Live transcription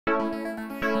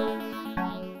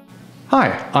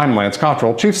Hi, I'm Lance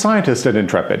Cottrell, Chief Scientist at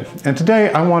Ntrepid, and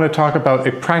today I want to talk about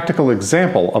a practical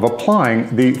example of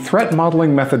applying the threat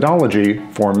modeling methodology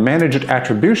for managed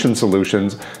attribution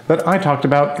solutions that I talked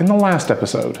about in the last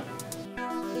episode.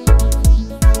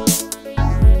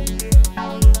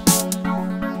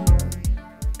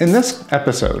 In this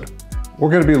episode, we're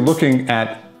going to be looking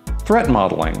at threat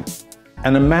modeling,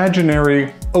 an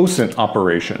imaginary OSINT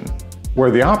operation, where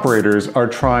the operators are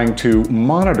trying to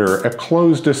monitor a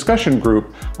closed discussion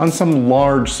group on some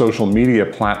large social media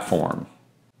platform.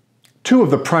 Two of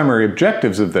the primary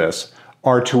objectives of this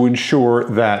are to ensure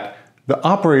that the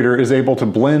operator is able to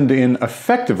blend in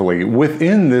effectively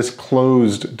within this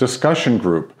closed discussion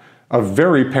group of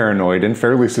very paranoid and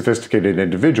fairly sophisticated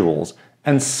individuals,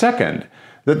 and second,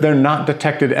 that they're not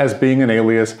detected as being an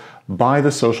alias by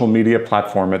the social media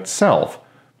platform itself,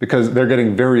 because they're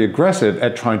getting very aggressive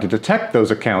at trying to detect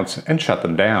those accounts and shut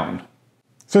them down.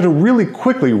 So to really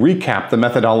quickly recap the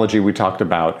methodology we talked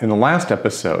about in the last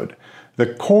episode,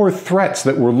 the core threats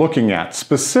that we're looking at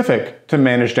specific to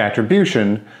managed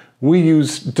attribution, we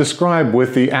describe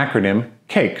with the acronym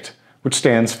CAKED, which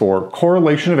stands for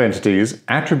Correlation of Entities,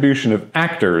 Attribution of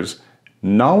Actors,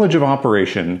 Knowledge of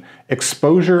Operation,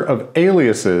 Exposure of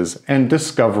Aliases, and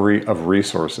Discovery of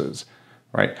Resources.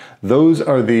 Right? Those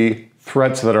are the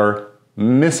threats that are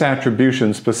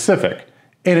misattribution specific,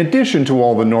 in addition to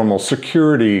all the normal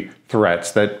security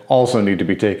threats that also need to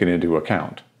be taken into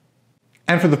account.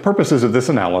 And for the purposes of this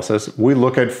analysis, we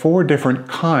look at 4 different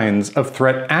kinds of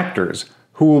threat actors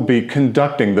who will be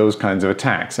conducting those kinds of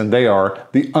attacks. And they are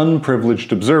the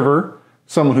unprivileged observer,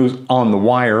 someone who's on the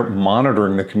wire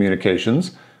monitoring the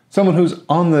communications, someone who's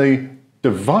on the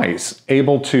device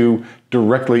able to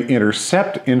directly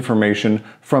intercept information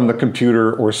from the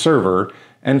computer or server,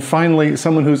 and finally,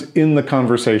 someone who's in the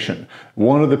conversation,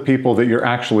 one of the people that you're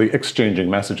actually exchanging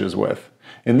messages with.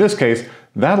 In this case,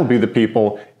 that'll be the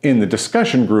people in the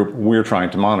discussion group we're trying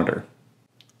to monitor.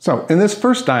 So in this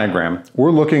first diagram, we're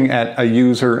looking at a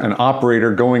user, an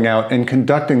operator, going out and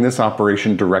conducting this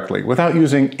operation directly without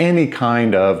using any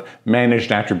kind of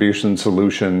managed attribution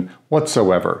solution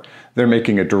whatsoever. They're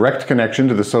making a direct connection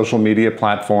to the social media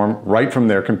platform right from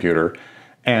their computer.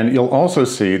 And you'll also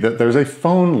see that there's a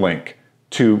phone link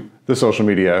to the social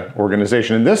media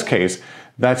organization. In this case,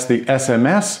 that's the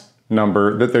SMS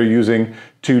number that they're using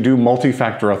to do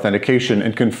multi-factor authentication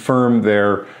and confirm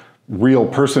their real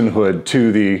personhood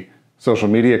to the social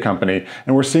media company.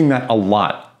 And we're seeing that a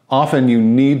lot. Often you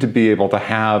need to be able to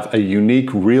have a unique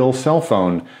real cell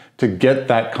phone to get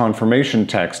that confirmation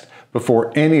text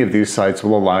before any of these sites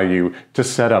will allow you to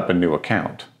set up a new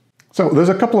account. So there's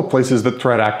a couple of places that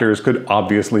threat actors could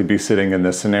obviously be sitting in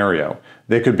this scenario.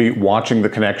 They could be watching the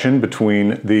connection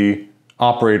between the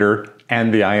operator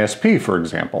and the ISP, for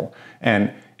example.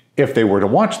 And if they were to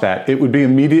watch that, it would be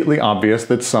immediately obvious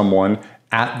that someone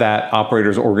at that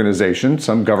operator's organization,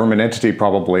 some government entity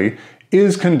probably,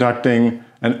 is conducting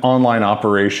an online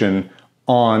operation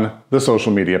on the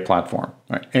social media platform.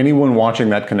 Right? Anyone watching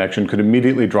that connection could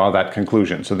immediately draw that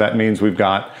conclusion. So that means we've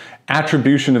got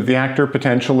attribution of the actor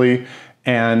potentially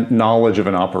and knowledge of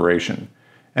an operation.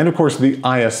 And of course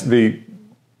the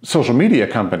social media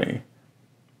company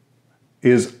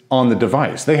is on the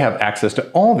device. They have access to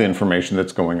all the information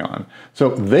that's going on. So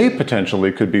they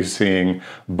potentially could be seeing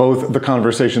both the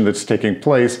conversation that's taking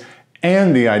place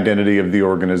and the identity of the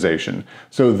organization.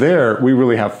 So there, we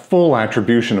really have full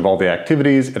attribution of all the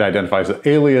activities. It identifies the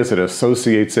alias, it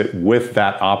associates it with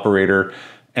that operator,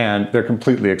 and they're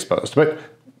completely exposed. But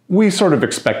we sort of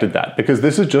expected that because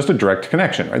this is just a direct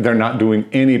connection, right? They're not doing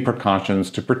any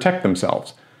precautions to protect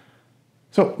themselves.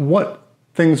 So what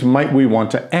things might we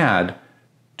want to add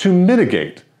to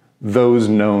mitigate those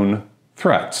known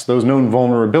threats, those known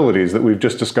vulnerabilities that we've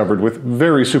just discovered with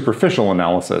very superficial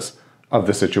analysis of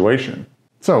the situation?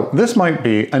 So this might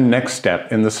be a next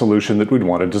step in the solution that we'd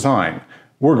want to design.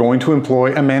 We're going to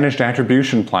employ a managed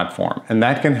attribution platform, and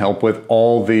that can help with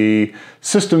all the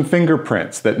system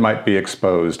fingerprints that might be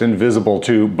exposed and visible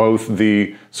to both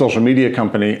the social media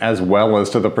company as well as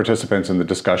to the participants in the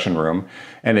discussion room.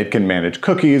 And it can manage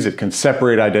cookies, it can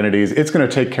separate identities. It's going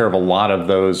to take care of a lot of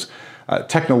those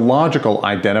technological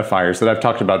identifiers that I've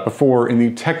talked about before in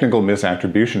the technical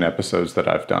misattribution episodes that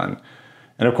I've done.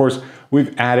 And of course,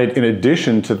 we've added, in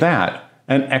addition to that,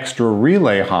 an extra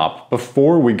relay hop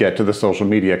before we get to the social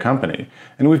media company.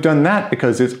 And we've done that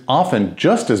because it's often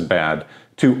just as bad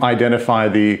to identify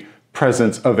the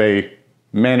presence of a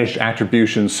managed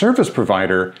attribution service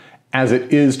provider as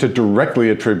it is to directly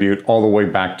attribute all the way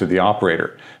back to the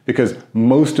operator. Because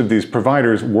most of these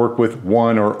providers work with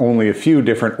one or only a few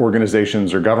different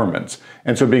organizations or governments.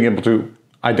 And so being able to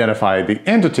identify the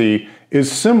entity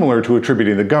is similar to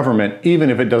attributing the government, even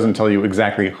if it doesn't tell you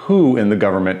exactly who in the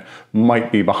government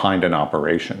might be behind an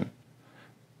operation.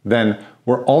 Then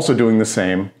we're also doing the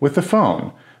same with the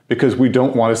phone, because we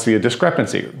don't want to see a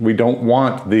discrepancy. We don't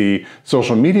want the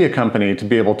social media company to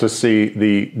be able to see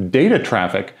the data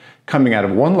traffic coming out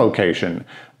of one location,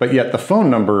 but yet the phone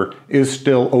number is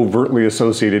still overtly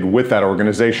associated with that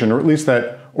organization, or at least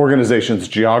that organization's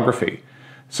geography.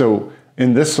 So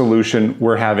in this solution,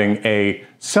 we're having a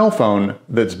cell phone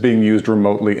that's being used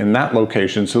remotely in that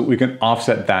location so that we can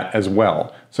offset that as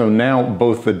well. So now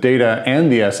both the data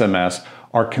and the SMS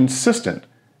are consistent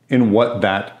in what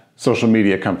that social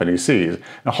media company sees.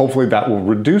 Now, hopefully that will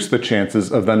reduce the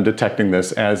chances of them detecting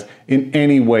this as in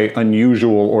any way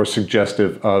unusual or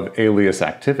suggestive of alias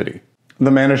activity.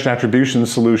 The managed attribution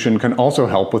solution can also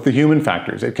help with the human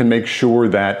factors. It can make sure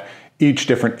that each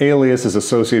different alias is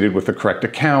associated with the correct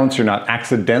accounts. You're not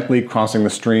accidentally crossing the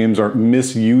streams or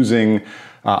misusing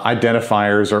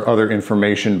identifiers or other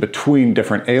information between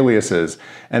different aliases.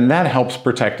 And that helps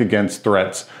protect against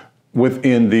threats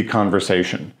within the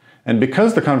conversation. And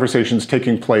because the conversation is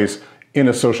taking place in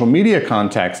a social media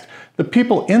context, the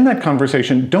people in that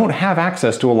conversation don't have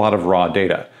access to a lot of raw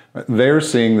data. They're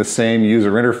seeing the same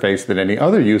user interface that any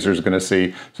other user is going to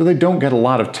see, so they don't get a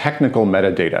lot of technical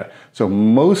metadata. So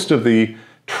most of the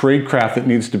tradecraft that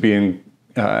needs to be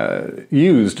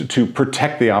used to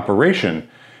protect the operation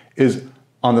is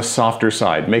on the softer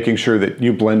side, making sure that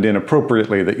you blend in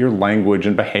appropriately, that your language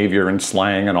and behavior and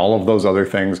slang and all of those other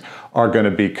things are going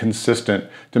to be consistent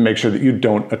to make sure that you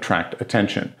don't attract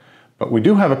attention. But we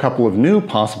do have a couple of new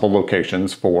possible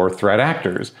locations for threat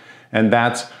actors, and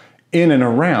that's in and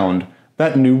around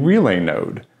that new relay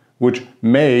node, which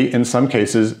may, in some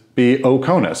cases, be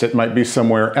OCONUS. It might be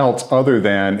somewhere else other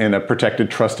than in a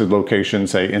protected, trusted location,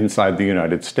 say, inside the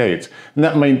United States. And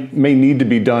that may need to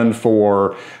be done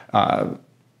for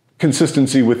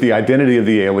consistency with the identity of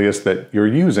the alias that you're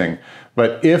using.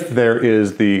 But if there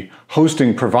is the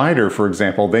hosting provider, for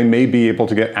example, they may be able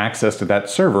to get access to that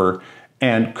server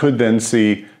and could then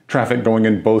see traffic going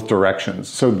in both directions.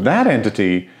 So that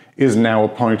entity is now a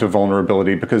point of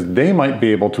vulnerability because they might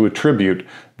be able to attribute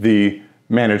the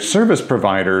managed service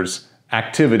provider's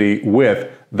activity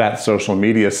with that social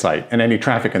media site, and any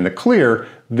traffic in the clear,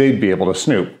 they'd be able to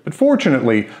snoop. But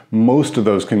fortunately, most of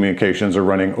those communications are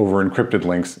running over encrypted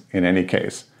links in any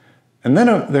case. And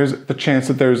then there's the chance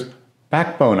that there's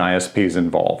backbone ISPs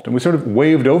involved. And we sort of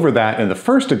waved over that in the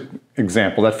first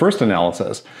example, that first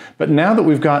analysis. But now that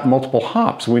we've got multiple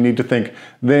hops, we need to think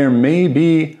there may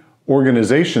be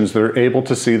organizations that are able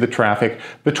to see the traffic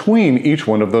between each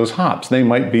one of those hops. They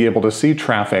might be able to see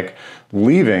traffic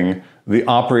leaving the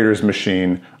operator's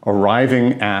machine,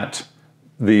 arriving at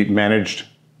the managed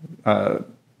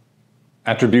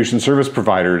attribution service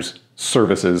provider's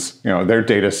services, their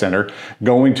data center,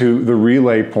 going to the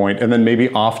relay point, and then maybe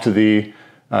off to the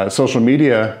social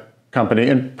media company,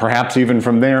 and perhaps even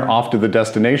from there off to the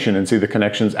destination and see the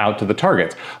connections out to the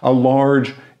targets. A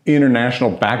large international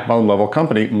backbone level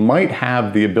company might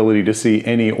have the ability to see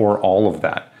any or all of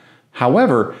that.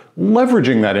 However,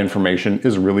 leveraging that information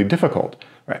is really difficult.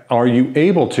 Right? Are you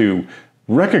able to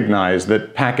recognize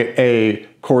that packet A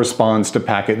corresponds to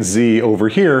packet Z over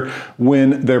here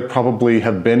when they probably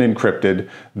have been encrypted?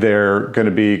 They're going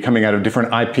to be coming out of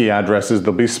different IP addresses.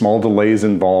 There'll be small delays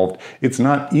involved. It's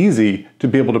not easy to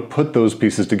be able to put those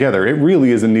pieces together. It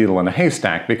really is a needle in a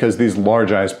haystack because these large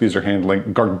ISPs are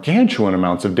handling gargantuan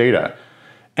amounts of data.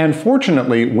 And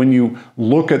fortunately, when you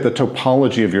look at the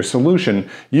topology of your solution,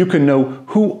 you can know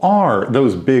who are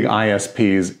those big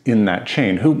ISPs in that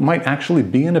chain, who might actually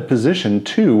be in a position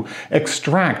to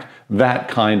extract that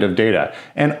kind of data.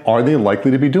 And are they likely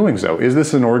to be doing so? Is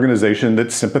this an organization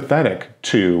that's sympathetic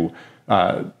to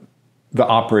the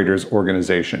operator's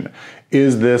organization?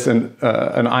 Is this an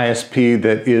ISP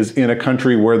that is in a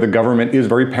country where the government is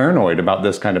very paranoid about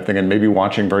this kind of thing and maybe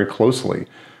watching very closely?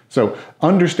 So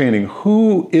understanding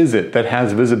who is it that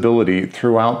has visibility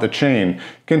throughout the chain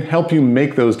can help you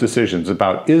make those decisions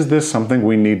about, is this something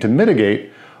we need to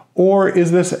mitigate, or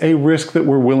is this a risk that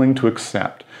we're willing to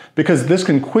accept? Because this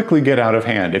can quickly get out of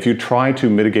hand if you try to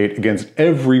mitigate against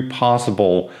every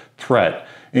possible threat,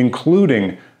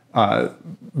 including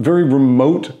very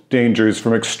remote dangers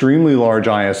from extremely large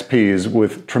ISPs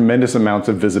with tremendous amounts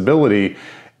of visibility.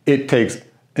 It takes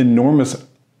enormous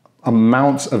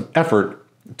amounts of effort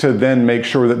to then make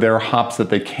sure that there are hops that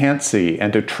they can't see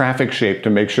and to traffic shape to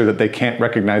make sure that they can't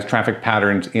recognize traffic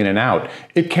patterns in and out.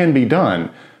 It can be done,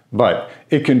 but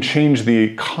it can change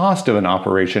the cost of an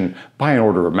operation by an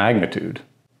order of magnitude.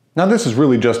 Now, this is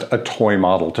really just a toy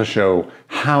model to show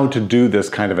how to do this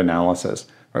kind of analysis.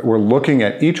 Right? We're looking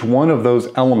at each one of those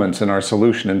elements in our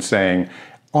solution and saying,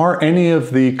 are any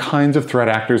of the kinds of threat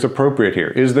actors appropriate here?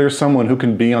 Is there someone who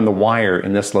can be on the wire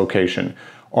in this location?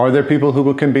 Are there people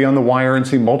who can be on the wire and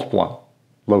see multiple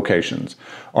locations?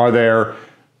 Are there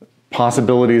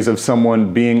possibilities of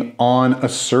someone being on a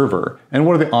server? And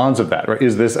what are the odds of that? Right?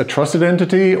 Is this a trusted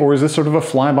entity, or is this sort of a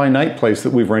fly-by-night place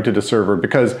that we've rented a server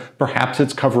because perhaps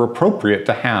it's cover appropriate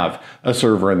to have a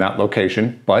server in that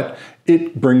location, but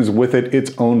it brings with it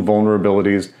its own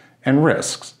vulnerabilities and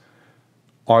risks?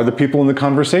 Are the people in the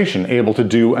conversation able to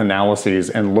do analyses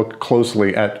and look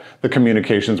closely at the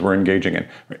communications we're engaging in?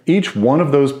 Each one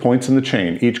of those points in the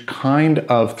chain, each kind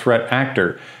of threat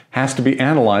actor, has to be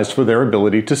analyzed for their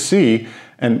ability to see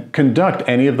and conduct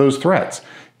any of those threats.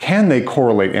 Can they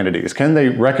correlate entities? Can they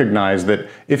recognize that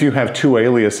if you have two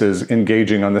aliases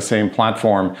engaging on the same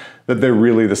platform, that they're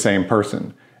really the same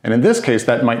person? And in this case,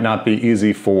 that might not be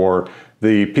easy for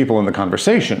the people in the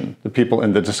conversation, the people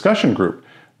in the discussion group.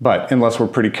 But unless we're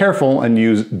pretty careful and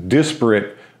use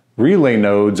disparate relay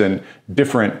nodes and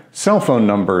different cell phone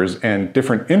numbers and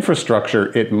different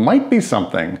infrastructure, it might be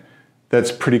something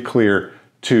that's pretty clear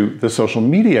to the social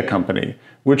media company,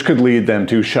 which could lead them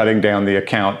to shutting down the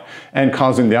account and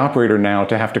causing the operator now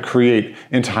to have to create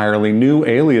entirely new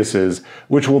aliases,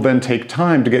 which will then take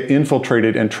time to get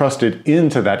infiltrated and trusted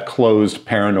into that closed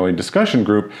paranoid discussion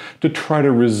group to try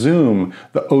to resume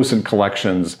the OSINT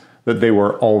collections that they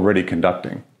were already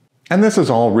conducting. And this is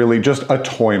all really just a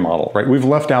toy model, right? We've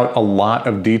left out a lot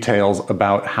of details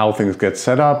about how things get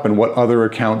set up and what other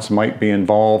accounts might be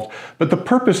involved. But the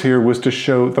purpose here was to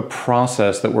show the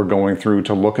process that we're going through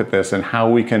to look at this and how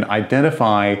we can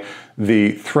identify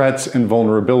the threats and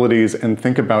vulnerabilities and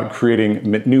think about creating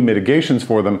new mitigations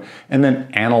for them, and then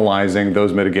analyzing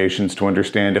those mitigations to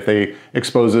understand if they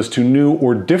expose us to new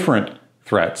or different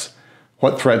threats,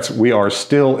 what threats we are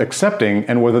still accepting,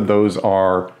 and whether those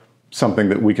are something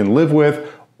that we can live with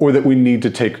or that we need to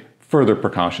take further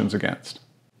precautions against.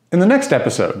 In the next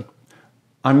episode,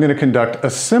 I'm going to conduct a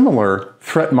similar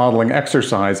threat modeling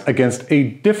exercise against a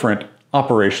different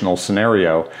operational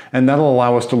scenario, and that'll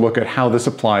allow us to look at how this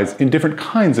applies in different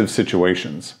kinds of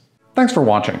situations. Thanks for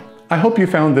watching. I hope you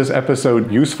found this episode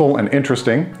useful and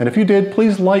interesting, and if you did,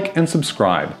 please like and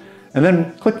subscribe, and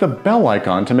then click the bell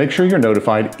icon to make sure you're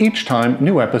notified each time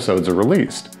new episodes are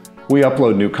released. We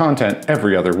upload new content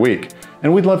every other week,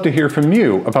 and we'd love to hear from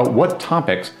you about what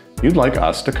topics you'd like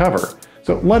us to cover.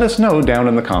 So let us know down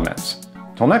in the comments.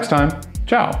 Till next time,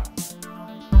 ciao!